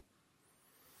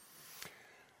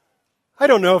I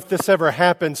don't know if this ever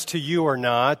happens to you or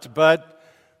not, but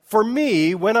for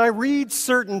me, when I read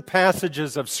certain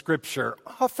passages of Scripture,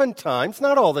 oftentimes,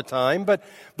 not all the time, but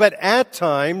at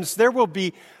times, there will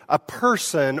be a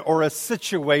person or a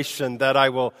situation that I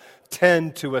will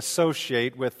tend to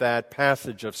associate with that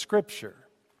passage of Scripture.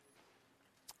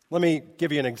 Let me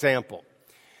give you an example.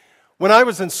 When I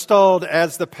was installed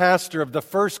as the pastor of the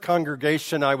first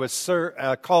congregation I was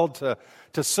called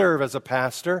to serve as a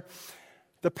pastor,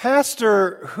 the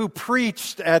pastor who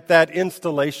preached at that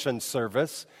installation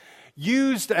service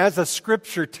used as a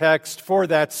scripture text for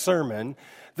that sermon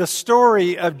the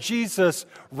story of Jesus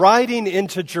riding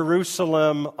into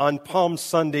Jerusalem on Palm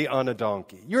Sunday on a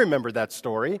donkey. You remember that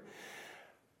story.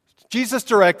 Jesus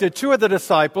directed two of the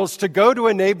disciples to go to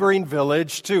a neighboring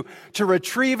village to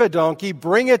retrieve a donkey,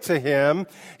 bring it to him.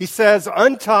 He says,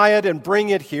 untie it and bring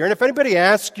it here. And if anybody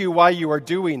asks you why you are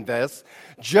doing this,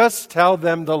 just tell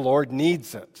them the Lord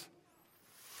needs it.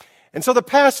 And so the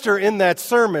pastor in that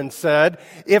sermon said,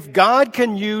 if God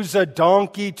can use a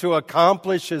donkey to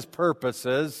accomplish his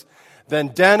purposes, then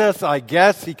Dennis, I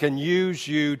guess he can use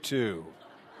you too.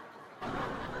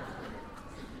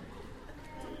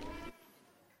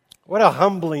 What a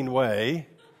humbling way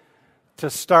to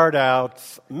start out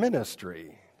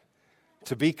ministry.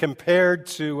 To be compared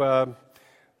to,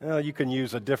 you can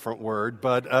use a different word,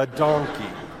 but a donkey.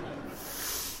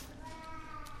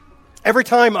 Every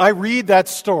time I read that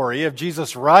story of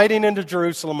Jesus riding into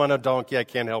Jerusalem on a donkey, I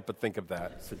can't help but think of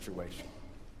that situation.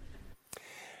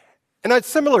 In a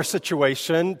similar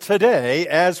situation today,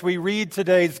 as we read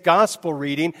today's gospel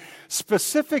reading,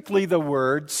 specifically the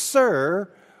word,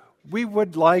 Sir, we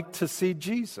would like to see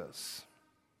Jesus.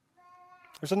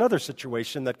 There's another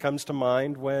situation that comes to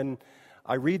mind when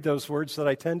I read those words that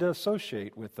I tend to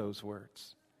associate with those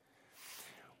words.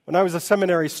 When I was a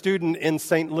seminary student in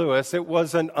St. Louis, it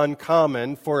wasn't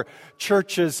uncommon for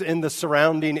churches in the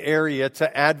surrounding area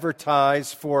to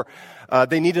advertise for,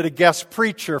 they needed a guest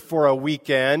preacher for a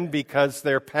weekend because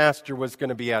their pastor was going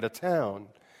to be out of town.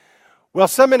 Well,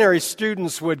 seminary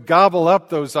students would gobble up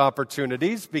those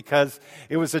opportunities because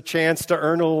it was a chance to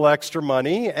earn a little extra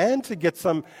money and to get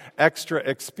some extra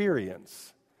experience.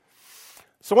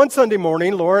 So one Sunday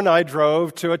morning, Laura and I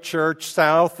drove to a church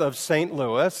south of St.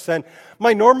 Louis, and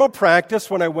my normal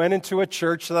practice when I went into a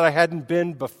church that I hadn't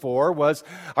been before was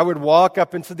I would walk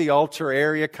up into the altar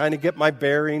area, kind of get my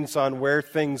bearings on where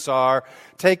things are,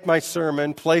 take my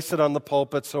sermon, place it on the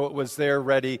pulpit so it was there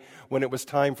ready when it was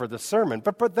time for the sermon.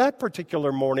 But that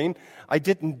particular morning, I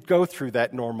didn't go through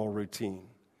that normal routine.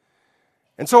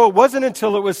 And so it wasn't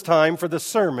until it was time for the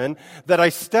sermon that I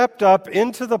stepped up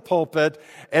into the pulpit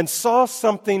and saw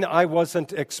something I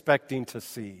wasn't expecting to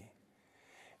see.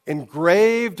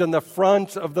 Engraved on the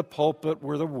front of the pulpit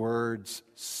were the words,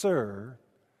 Sir,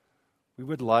 we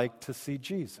would like to see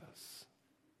Jesus.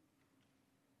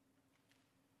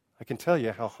 I can tell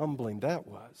you how humbling that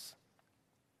was.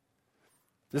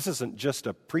 This isn't just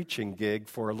a preaching gig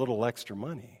for a little extra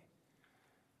money.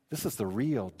 This is the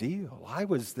real deal. I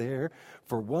was there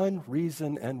for one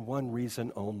reason and one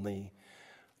reason only,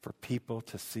 for people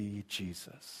to see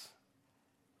Jesus.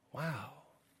 Wow.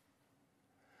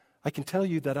 I can tell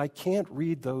you that I can't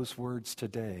read those words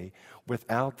today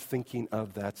without thinking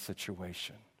of that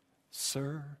situation.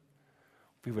 Sir,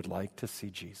 we would like to see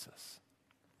Jesus.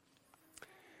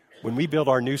 When we built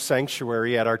our new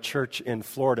sanctuary at our church in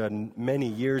Florida many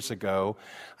years ago,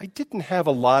 I didn't have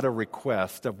a lot of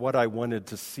requests of what I wanted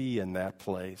to see in that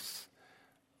place.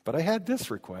 But I had this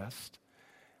request.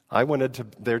 I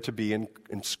wanted there to be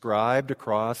inscribed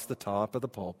across the top of the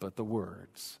pulpit the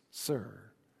words,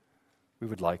 Sir, we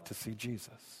would like to see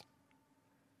Jesus.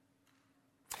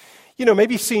 You know,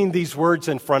 maybe seeing these words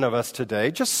in front of us today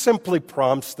just simply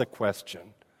prompts the question,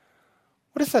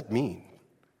 what does that mean?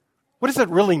 What does it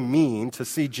really mean to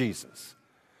see Jesus?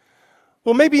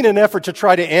 Well, maybe in an effort to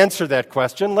try to answer that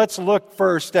question, let's look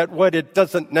first at what it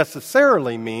doesn't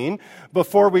necessarily mean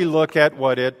before we look at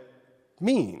what it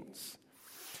means.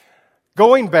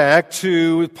 Going back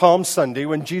to Palm Sunday,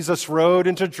 when Jesus rode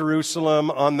into Jerusalem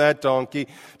on that donkey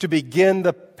to begin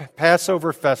the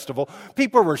Passover festival,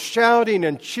 people were shouting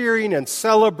and cheering and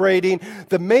celebrating.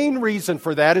 The main reason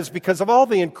for that is because of all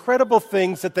the incredible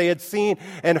things that they had seen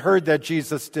and heard that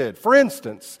Jesus did. For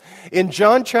instance, in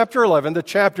John chapter 11, the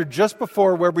chapter just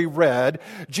before where we read,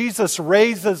 Jesus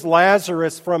raises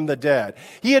Lazarus from the dead.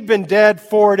 He had been dead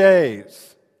 4 days.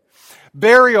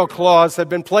 Burial cloths had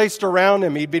been placed around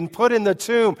him. He'd been put in the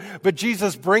tomb, but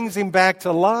Jesus brings him back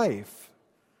to life.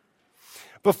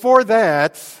 Before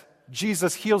that,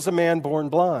 Jesus heals a man born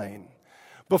blind.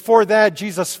 Before that,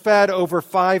 Jesus fed over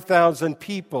 5,000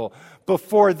 people.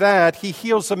 Before that, he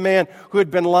heals a man who had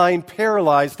been lying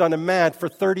paralyzed on a mat for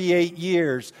 38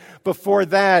 years. Before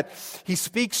that, he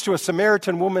speaks to a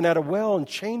Samaritan woman at a well and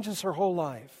changes her whole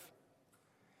life.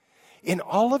 In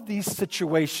all of these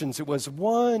situations, it was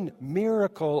one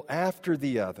miracle after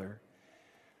the other.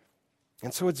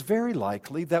 And so it's very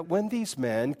likely that when these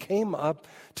men came up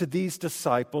to these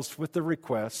disciples with the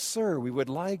request, "Sir, we would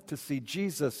like to see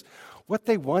Jesus," what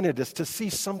they wanted is to see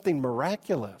something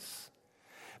miraculous.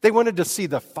 They wanted to see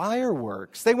the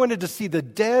fireworks. They wanted to see the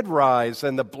dead rise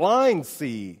and the blind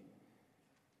see.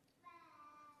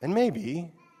 And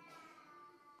maybe,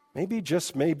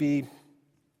 just maybe,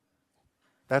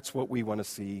 that's what we want to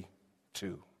see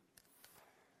too.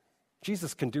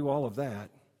 Jesus can do all of that.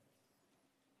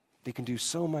 He can do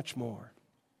so much more.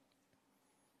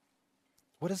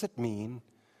 What does it mean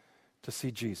to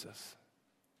see Jesus?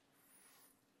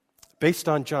 Based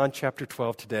on John chapter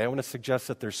 12 today, I want to suggest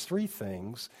that there's three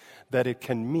things that it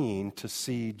can mean to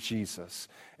see Jesus.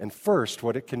 And first,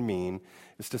 what it can mean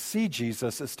is to see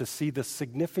Jesus is to see the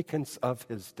significance of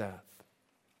his death.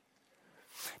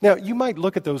 Now, you might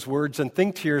look at those words and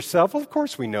think to yourself, well, of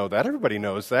course we know that. Everybody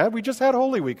knows that. We just had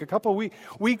Holy Week a couple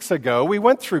weeks ago. We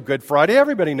went through Good Friday.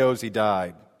 Everybody knows he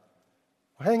died.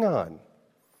 Well, hang on.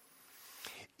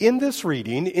 In this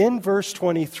reading, in verse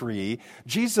 23,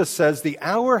 Jesus says, "The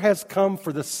hour has come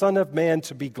for the Son of Man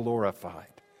to be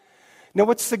glorified." Now,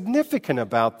 what's significant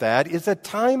about that is that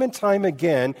time and time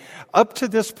again, up to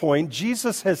this point,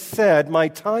 Jesus has said, "My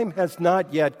time has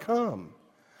not yet come."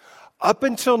 Up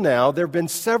until now, there have been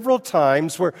several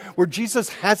times where Jesus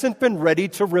hasn't been ready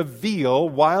to reveal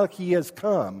while he has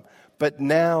come, but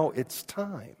now it's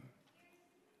time.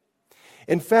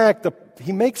 In fact,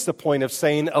 he makes the point of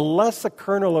saying, unless a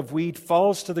kernel of wheat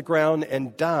falls to the ground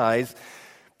and dies,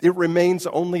 it remains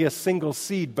only a single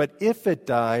seed, but if it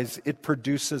dies, it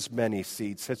produces many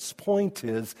seeds. His point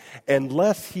is,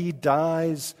 unless he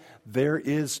dies, there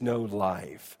is no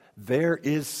life. There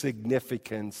is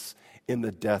significance in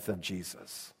the death of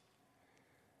Jesus.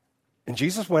 And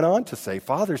Jesus went on to say,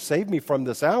 "Father, save me from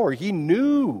this hour." He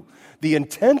knew the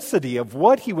intensity of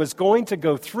what he was going to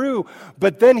go through,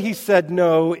 but then he said,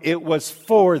 "No, it was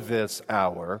for this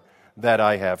hour that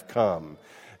I have come."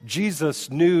 Jesus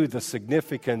knew the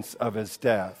significance of his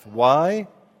death. Why?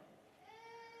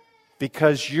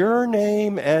 Because your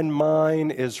name and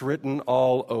mine is written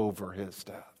all over his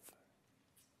death.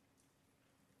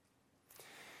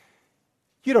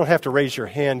 You don't have to raise your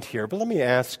hand here, but let me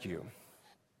ask you.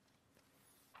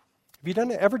 Have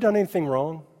you ever done anything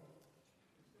wrong?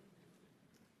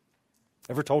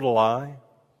 Ever told a lie?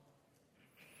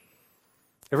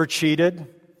 Ever cheated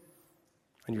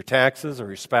on your taxes or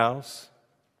your spouse?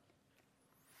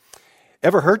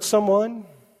 Ever hurt someone?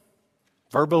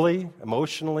 Verbally,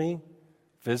 emotionally,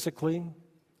 physically?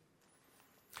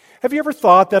 Have you ever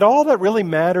thought that all that really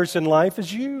matters in life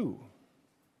is you?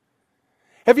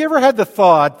 Have you ever had the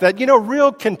thought that,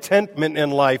 real contentment in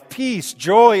life, peace,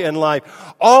 joy in life,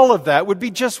 all of that would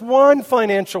be just one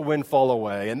financial windfall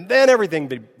away, and then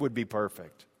everything would be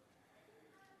perfect?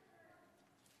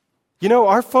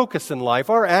 Our focus in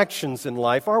life, our actions in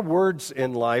life, our words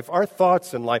in life, our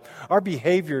thoughts in life, our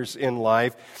behaviors in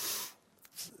life,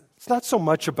 it's not so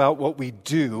much about what we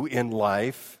do in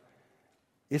life.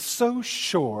 Is so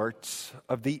short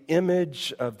of the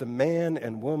image of the man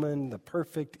and woman, the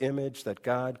perfect image that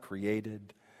God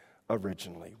created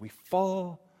originally. We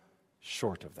fall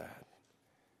short of that.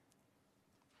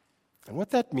 And what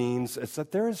that means is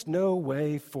that there is no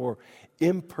way for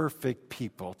imperfect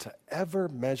people to ever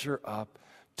measure up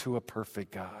to a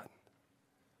perfect God.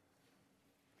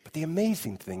 But the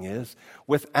amazing thing is,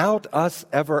 without us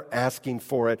ever asking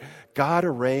for it, God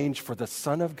arranged for the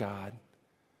Son of God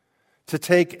to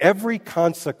take every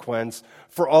consequence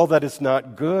for all that is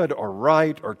not good or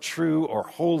right or true or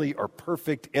holy or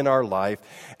perfect in our life.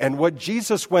 And what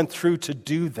Jesus went through to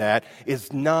do that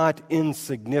is not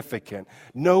insignificant.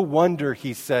 No wonder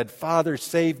he said, "Father,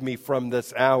 save me from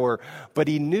this hour." But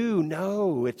he knew,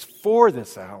 no, it's for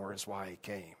this hour is why he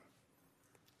came.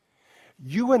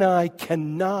 You and I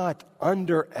cannot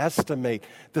underestimate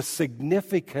the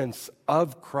significance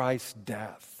of Christ's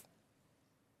death.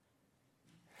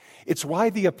 It's why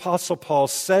the Apostle Paul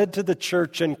said to the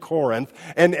church in Corinth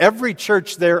and every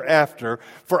church thereafter,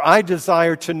 "For I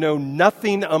desire to know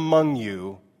nothing among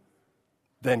you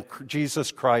than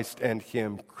Jesus Christ and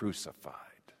him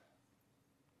crucified."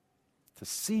 To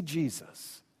see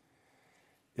Jesus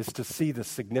is to see the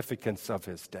significance of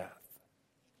his death.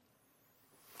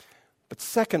 But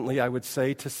secondly, I would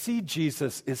say to see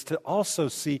Jesus is to also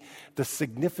see the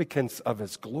significance of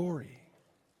his glory.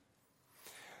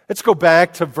 Let's go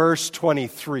back to verse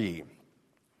 23.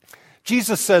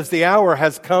 Jesus says, "The hour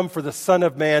has come for the Son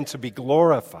of Man to be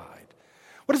glorified."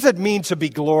 What does it mean to be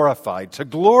glorified? To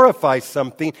glorify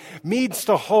something means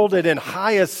to hold it in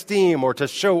high esteem or to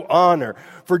show honor.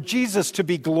 For Jesus to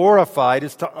be glorified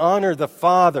is to honor the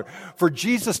Father. For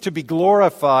Jesus to be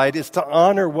glorified is to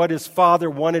honor what his Father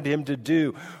wanted him to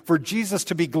do. For Jesus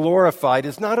to be glorified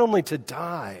is not only to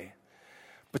die,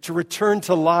 but to return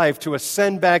to life, to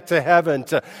ascend back to heaven,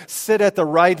 to sit at the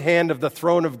right hand of the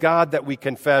throne of God that we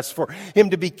confess, for him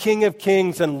to be King of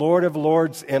kings and Lord of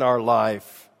lords in our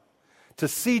life. To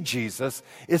see Jesus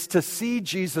is to see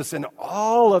Jesus in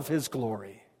all of his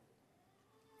glory.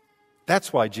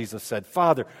 That's why Jesus said,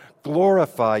 "Father,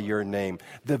 glorify your name."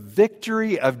 The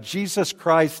victory of Jesus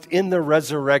Christ in the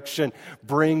resurrection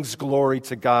brings glory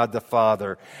to God the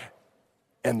Father.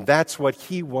 And that's what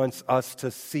he wants us to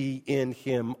see in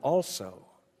him also.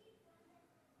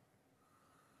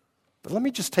 But let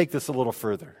me just take this a little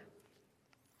further.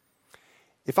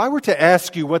 If I were to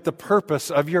ask you what the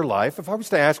purpose of your life, if I was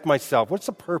to ask myself, what's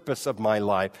the purpose of my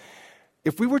life?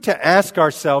 If we were to ask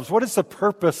ourselves, what is the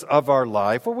purpose of our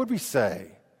life? What would we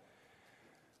say?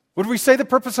 Would we say the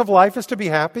purpose of life is to be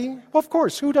happy? Well, of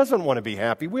course, who doesn't want to be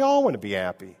happy? We all want to be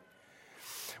happy.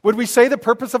 Would we say the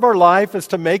purpose of our life is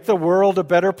to make the world a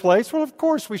better place? Well, of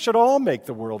course, we should all make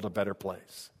the world a better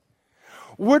place.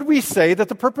 Would we say that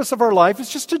the purpose of our life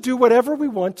is just to do whatever we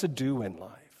want to do in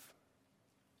life?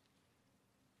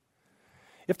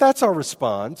 If that's our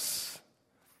response,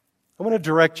 I want to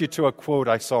direct you to a quote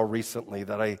I saw recently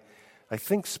that I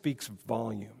think speaks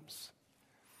volumes.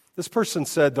 This person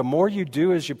said, "The more you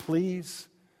do as you please,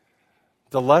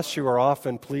 the less you are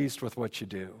often pleased with what you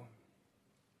do."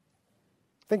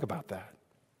 Think about that.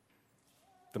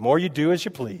 The more you do as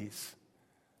you please,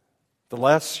 the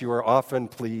less you are often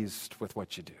pleased with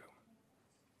what you do.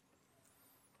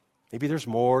 Maybe there's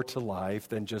more to life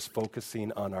than just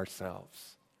focusing on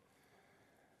ourselves.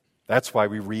 That's why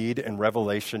we read in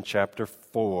Revelation chapter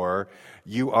 4,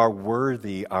 "You are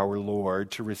worthy, our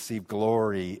Lord, to receive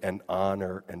glory and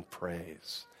honor and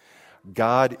praise."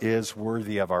 God is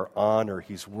worthy of our honor.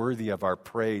 He's worthy of our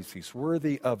praise. He's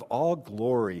worthy of all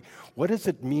glory. What does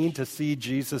it mean to see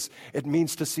Jesus? It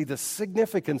means to see the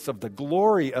significance of the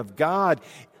glory of God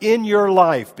in your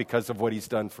life because of what he's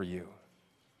done for you.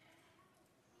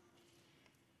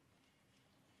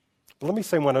 But let me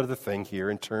say one other thing here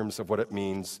in terms of what it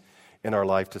means in our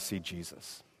life to see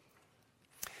Jesus.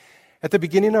 At the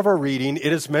beginning of our reading,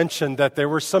 it is mentioned that there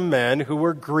were some men who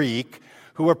were Greek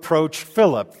who approached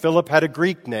Philip. Philip had a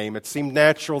Greek name. It seemed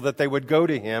natural that they would go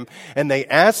to him, and they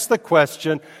asked the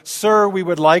question, "Sir, we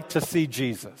would like to see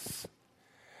Jesus."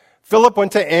 Philip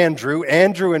went to Andrew.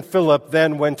 Andrew and Philip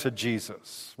then went to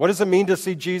Jesus. What does it mean to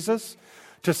see Jesus?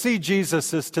 To see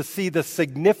Jesus is to see the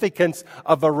significance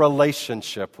of a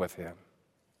relationship with him.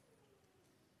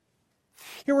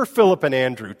 Here were Philip and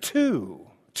Andrew, two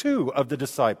of the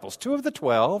disciples, 2 of the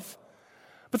 12.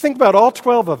 But think about all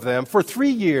 12 of them. For 3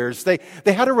 years, they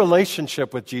had a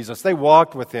relationship with Jesus. They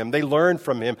walked with him. They learned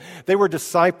from him. They were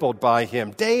discipled by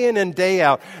him. Day in and day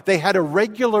out, they had a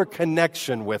regular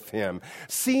connection with him.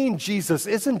 Seeing Jesus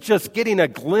isn't just getting a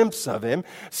glimpse of him.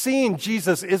 Seeing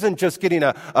Jesus isn't just getting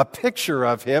a picture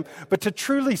of him. But to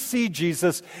truly see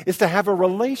Jesus is to have a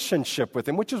relationship with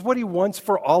him, which is what he wants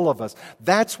for all of us.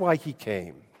 That's why he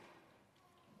came.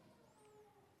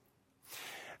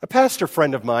 A pastor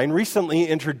friend of mine recently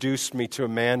introduced me to a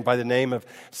man by the name of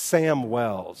Sam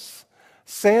Wells.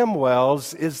 Sam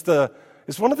Wells is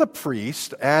one of the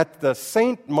priests at the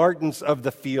St. Martin's of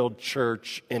the Field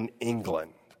Church in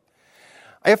England.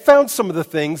 I have found some of the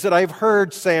things that I've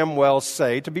heard Sam Wells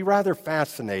say to be rather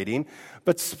fascinating,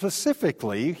 but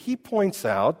specifically, he points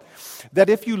out that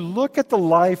if you look at the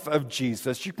life of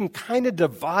Jesus, you can kind of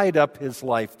divide up his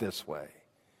life this way.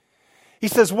 He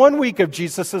says 1 week of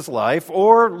Jesus' life,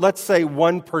 or let's say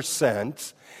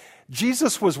 1%,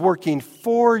 Jesus was working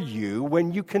for you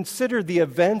when you consider the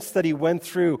events that he went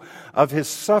through of his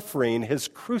suffering, his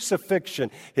crucifixion,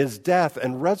 his death,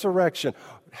 and resurrection.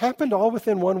 It happened all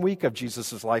within 1 week of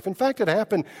Jesus' life. In fact, it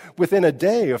happened within a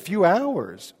day, a few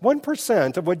hours.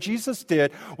 1% of what Jesus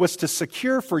did was to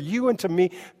secure for you and to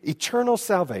me eternal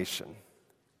salvation.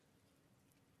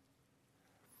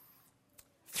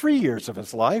 3 years of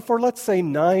his life, or let's say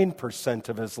 9%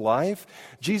 of his life,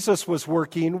 Jesus was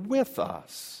working with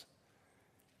us.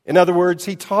 In other words,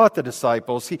 he taught the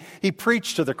disciples, he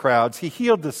preached to the crowds, he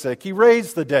healed the sick, he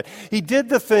raised the dead. He did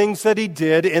the things that he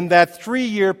did in that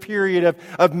 3-year period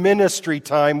of ministry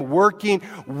time, working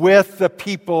with the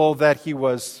people that he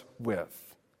was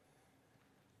with.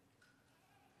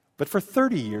 But for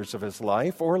 30 years of his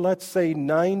life, or let's say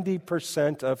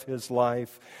 90% of his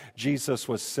life, Jesus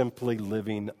was simply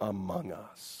living among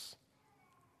us.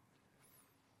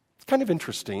 It's kind of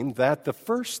interesting that the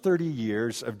first 30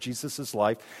 years of Jesus'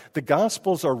 life, the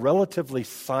Gospels are relatively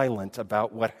silent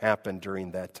about what happened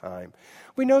during that time.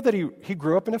 We know that he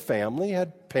grew up in a family, he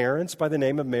had parents by the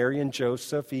name of Mary and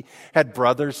Joseph. He had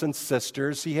brothers and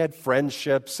sisters. He had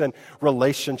friendships and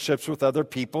relationships with other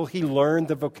people. He learned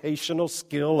the vocational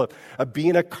skill of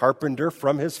being a carpenter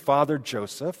from his father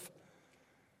Joseph.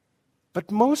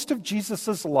 But most of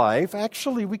Jesus' life,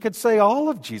 actually we could say all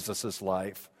of Jesus'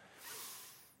 life,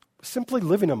 was simply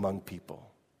living among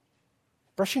people,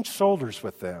 brushing shoulders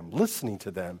with them, listening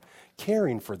to them,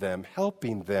 caring for them,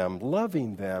 helping them,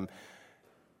 loving them,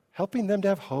 helping them to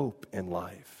have hope in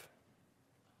life.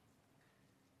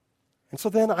 And so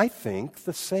then I think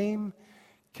the same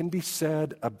can be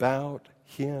said about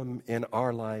him in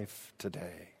our life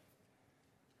today.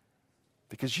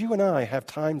 Because you and I have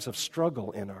times of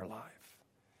struggle in our life.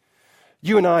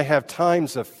 You and I have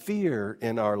times of fear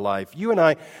in our life. You and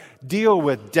I deal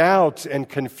with doubt and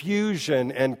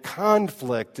confusion and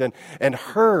conflict and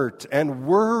hurt and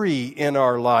worry in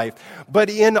our life.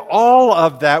 But in all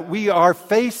of that, we are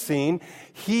facing,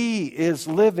 He is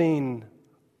living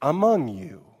among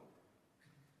you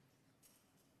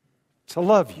to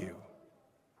love you,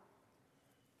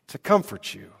 to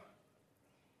comfort you,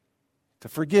 to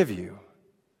forgive you,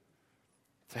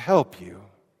 to help you,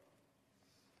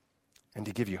 and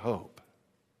to give you hope.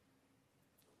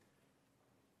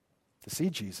 To see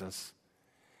Jesus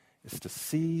is to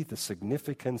see the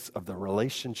significance of the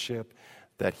relationship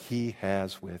that He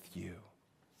has with you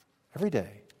every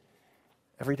day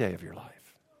of your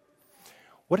life.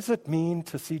 What does it mean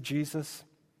to see Jesus?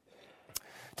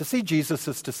 To see Jesus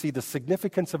is to see the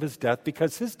significance of His death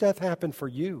because His death happened for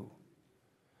you.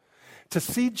 To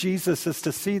see Jesus is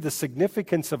to see the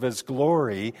significance of His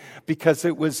glory because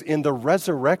it was in the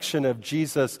resurrection of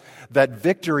Jesus that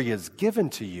victory is given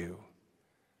to you.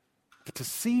 But to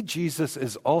see Jesus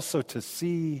is also to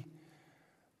see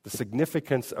the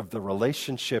significance of the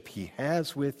relationship He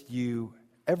has with you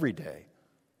every day,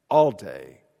 all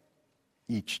day,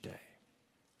 each day.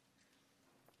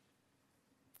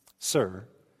 Sir,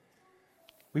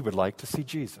 we would like to see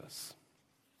Jesus.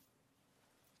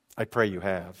 I pray you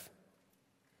have.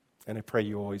 And I pray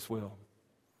you always will.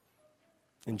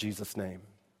 In Jesus' name,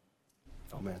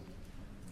 amen.